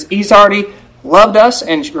Christ is because He's already loved us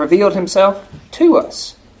and revealed Himself to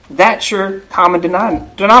us. That's your common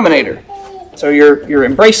denominator. So you're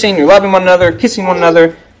embracing, you're loving one another, kissing one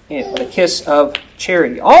another, with a kiss of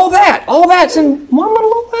charity. All that's in one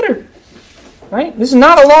little letter. Right? This is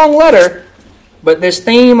not a long letter, but this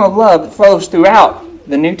theme of love flows throughout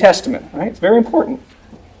the New Testament. Right? It's very important.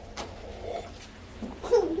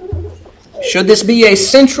 Should this be a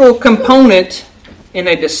central component in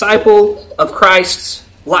a disciple of Christ's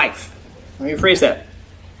life? Let me rephrase that.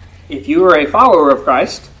 If you are a follower of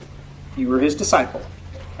Christ, you are His disciple.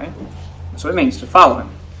 Okay? That's what it means to follow Him.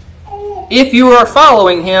 If you are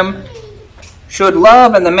following Him, should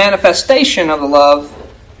love and the manifestation of the love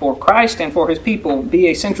for Christ and for His people be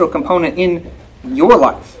a central component in your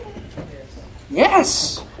life?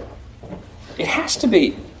 Yes. It has to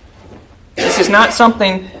be. This is not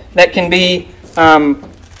something that can be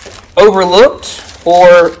overlooked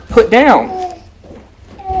or put down.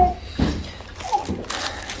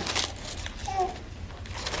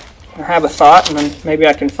 I have a thought, and then maybe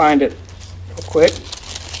I can find it real quick.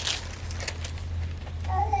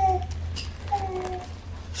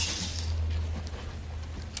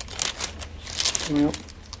 Well,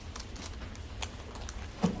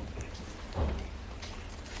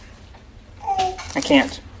 I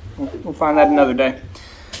can't. We'll find that another day.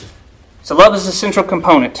 So love is a central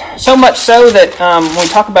component. So much so that when we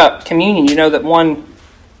talk about communion, you know that one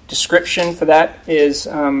description for that is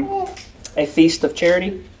a feast of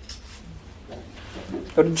charity.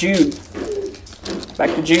 Go to Jude.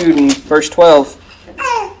 Back to Jude in verse 12.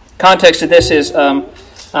 Context of this is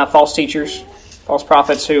false teachers, false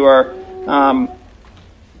prophets who are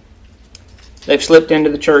they've slipped into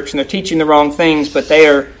the church and they're teaching the wrong things, but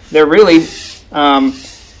they're really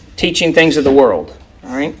teaching things of the world.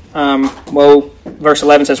 All right. Woe, verse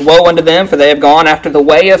 11 says, "Woe unto them, for they have gone after the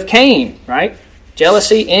way of Cain." Right?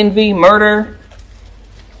 Jealousy, envy, murder.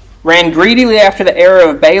 Ran greedily after the error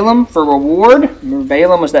of Balaam for reward. Remember,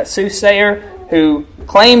 Balaam was that soothsayer who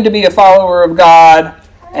claimed to be a follower of God,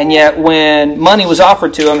 and yet when money was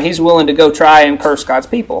offered to him, he's willing to go try and curse God's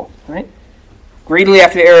people. Right? Greedily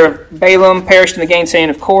after the error of Balaam, perished in the gainsaying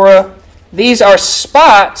of Korah. These are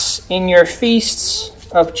spots in your feasts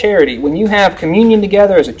of charity. When you have communion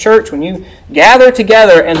together as a church, when you gather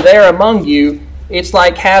together and they're among you, it's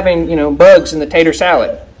like having, bugs in the tater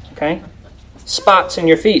salad. Okay? Spots in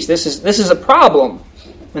your feast. This is a problem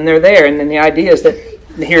when they're there. And then the idea is that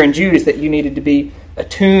here in Jude is that you needed to be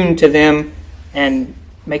attuned to them and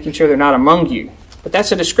making sure they're not among you. But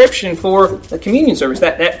that's a description for the communion service,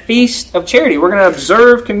 that feast of charity. We're going to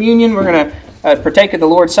observe communion. We're going to partake of the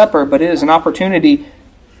Lord's Supper, but it is an opportunity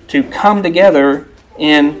to come together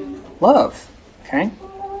in love. Okay?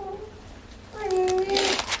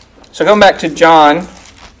 So going back to John,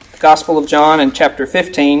 the Gospel of John in chapter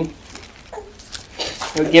 15,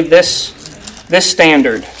 we'll give this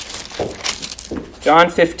standard.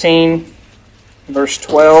 John 15, verse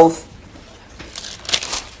 12.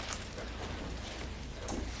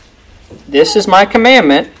 "This is my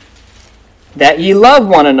commandment, that ye love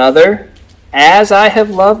one another as I have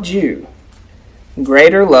loved you.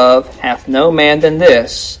 Greater love hath no man than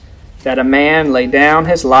this, that a man lay down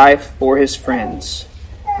his life for his friends.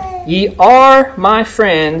 Ye are my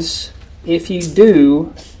friends, if ye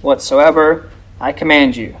do whatsoever I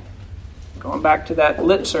command you." Going back to that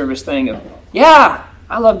lip service thing of, yeah,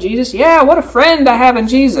 I love Jesus. Yeah, what a friend I have in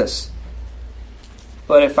Jesus.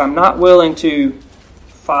 But if I'm not willing to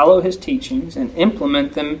follow his teachings and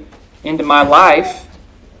implement them into my life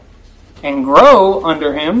and grow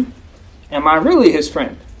under him, am I really his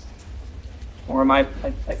friend? Or am I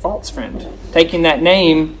a false friend? Taking that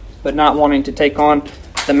name, but not wanting to take on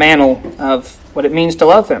the mantle of what it means to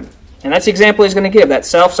love him. And that's the example he's going to give, that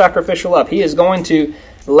self-sacrificial love. He is going to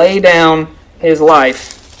lay down his life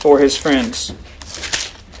for his friends,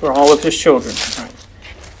 for all of his children. All right.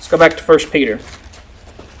 Let's go back to 1 Peter.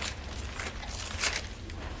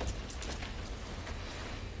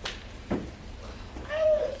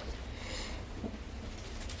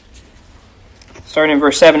 Starting in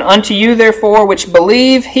verse 7. "Unto you, therefore, which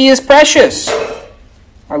believe, he is precious."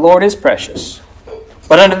 Our Lord is precious.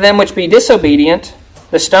 "But unto them which be disobedient,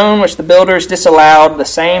 the stone which the builders disallowed, the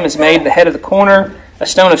same is made the head of the corner, a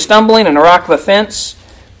stone of stumbling and a rock of offense.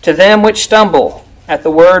 To them which stumble at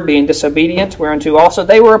the word, being disobedient, whereunto also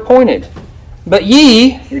they were appointed. But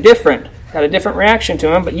ye," you're different, got a different reaction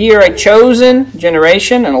to him, "but ye are a chosen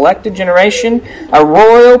generation, an elected generation, a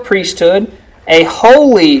royal priesthood, a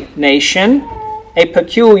holy nation, a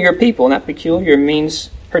peculiar people." And that peculiar means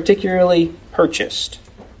particularly purchased.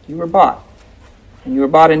 You were bought. And you were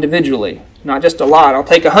bought individually. Not just a lot. I'll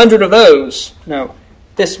take 100 of those. No.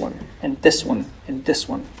 This one, and this one, and this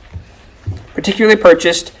one. Particularly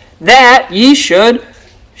purchased, that ye should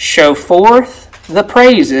show forth the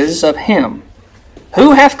praises of him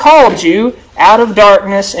who hath called you out of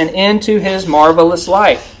darkness and into his marvelous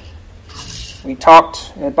light. We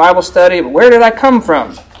talked at Bible study, but where did I come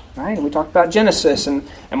from? Right? And we talked about Genesis, and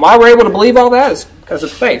why we're able to believe all that is because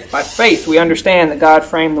of faith. By faith, we understand that God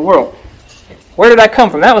framed the world. Where did I come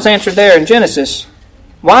from? That was answered there in Genesis.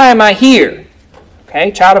 Why am I here?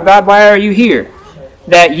 Okay, child of God, why are you here?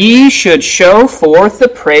 That ye should show forth the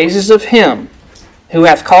praises of him who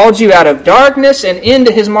hath called you out of darkness and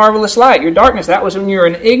into his marvelous light. Your darkness, that was when you were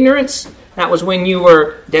in ignorance. That was when you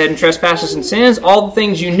were dead in trespasses and sins. All the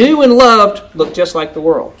things you knew and loved looked just like the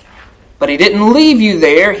world. But he didn't leave you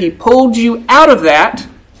there. He pulled you out of that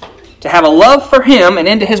to have a love for him and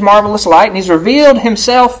into his marvelous light. And he's revealed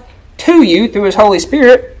himself to you through his Holy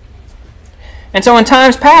Spirit. And so in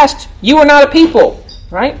times past, you were not a people,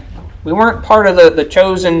 right? We weren't part of the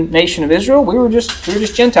chosen nation of Israel. We were just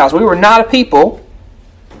Gentiles. We were not a people.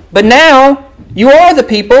 But now, you are the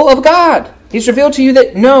people of God. He's revealed to you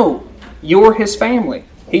that, no, you're his family.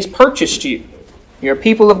 He's purchased you. You're a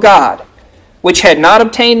people of God. which had not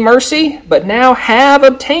obtained mercy, but now have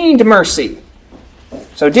obtained mercy.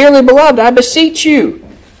 So, dearly beloved, I beseech you,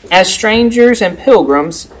 as strangers and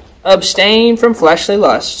pilgrims, abstain from fleshly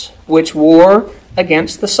lusts, which war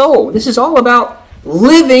against the soul. This is all about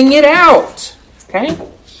living it out. Okay?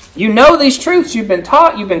 You know these truths. You've been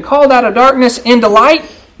taught. You've been called out of darkness into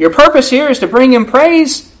light. Your purpose here is to bring Him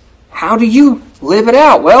praise. How do you live it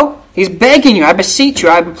out? Well, He's begging you, I beseech you,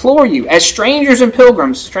 I implore you, as strangers and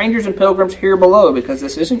pilgrims here below, because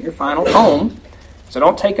this isn't your final home. So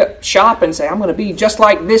don't take a shop and say, I'm going to be just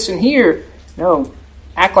like this in here. No,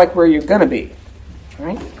 act like where you're going to be. All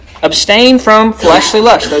right? Abstain from fleshly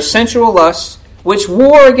lusts, those sensual lusts, which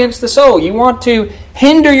war against the soul. You want to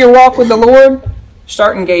hinder your walk with the Lord?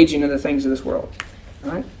 Start engaging in the things of this world.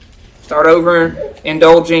 All right? Start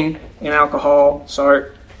overindulging in alcohol.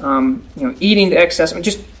 Start eating to excess.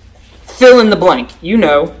 Just fill in the blank. You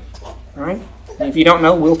know. All right? And if you don't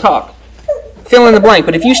know, we'll talk. Fill in the blank.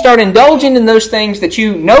 But if you start indulging in those things that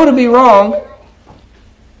you know to be wrong,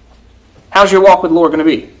 how's your walk with the Lord going to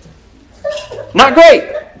be? Not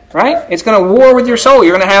great. Right? It's going to war with your soul.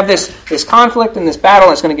 You're going to have this conflict and this battle,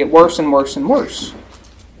 and it's going to get worse and worse and worse.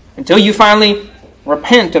 Until you finally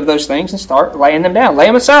repent of those things and start laying them down. Lay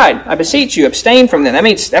them aside. I beseech you, abstain from them. That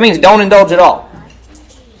means don't indulge at all.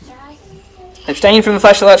 Abstain from the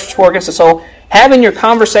fleshly lusts which war against the soul, having your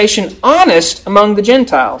conversation honest among the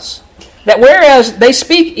Gentiles. That whereas they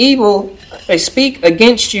speak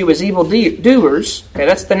against you as evil doers, okay,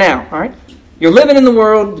 that's the now, all right? You're living in the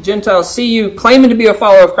world, the Gentiles see you claiming to be a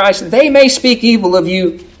follower of Christ, they may speak evil of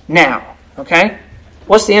you now, okay?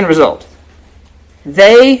 What's the end result?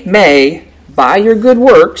 They may, by your good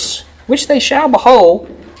works, which they shall behold,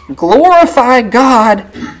 glorify God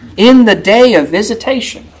in the day of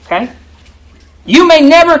visitation, okay? You may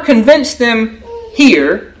never convince them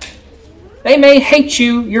here. They may hate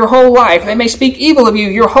you your whole life. They may speak evil of you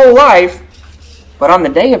your whole life. But on the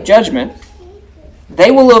day of judgment, they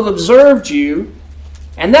will have observed you,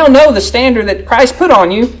 and they'll know the standard that Christ put on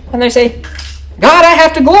you, and they say, God, I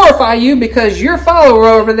have to glorify you because your follower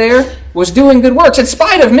over there was doing good works in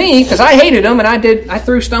spite of me, because I hated him, and I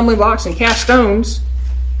threw stumbling blocks and cast stones.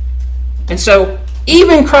 And so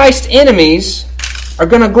even Christ's enemies are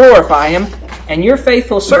going to glorify Him, and your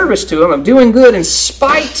faithful service to Him of doing good in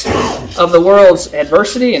spite of the world's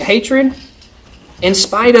adversity and hatred, in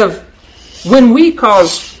spite of when we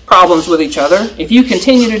cause problems with each other, if you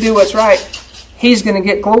continue to do what's right, He's going to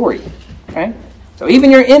get glory. Okay? So even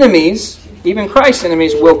your enemies, even Christ's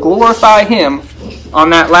enemies, will glorify Him on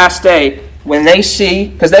that last day when they see,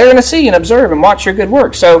 because they're going to see and observe and watch your good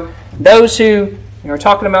work. So those who are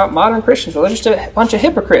talking about modern Christians, well, they're just a bunch of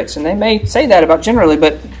hypocrites, and they may say that about generally,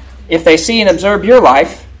 but if they see and observe your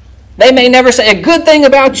life, they may never say a good thing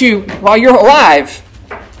about you while you're alive.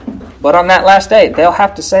 But on that last day, they'll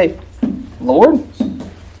have to say, Lord,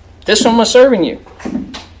 this one was serving you.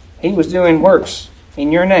 He was doing works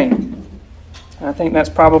in your name. And I think that's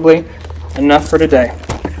probably enough for today.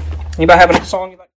 Anybody have a song you'd like?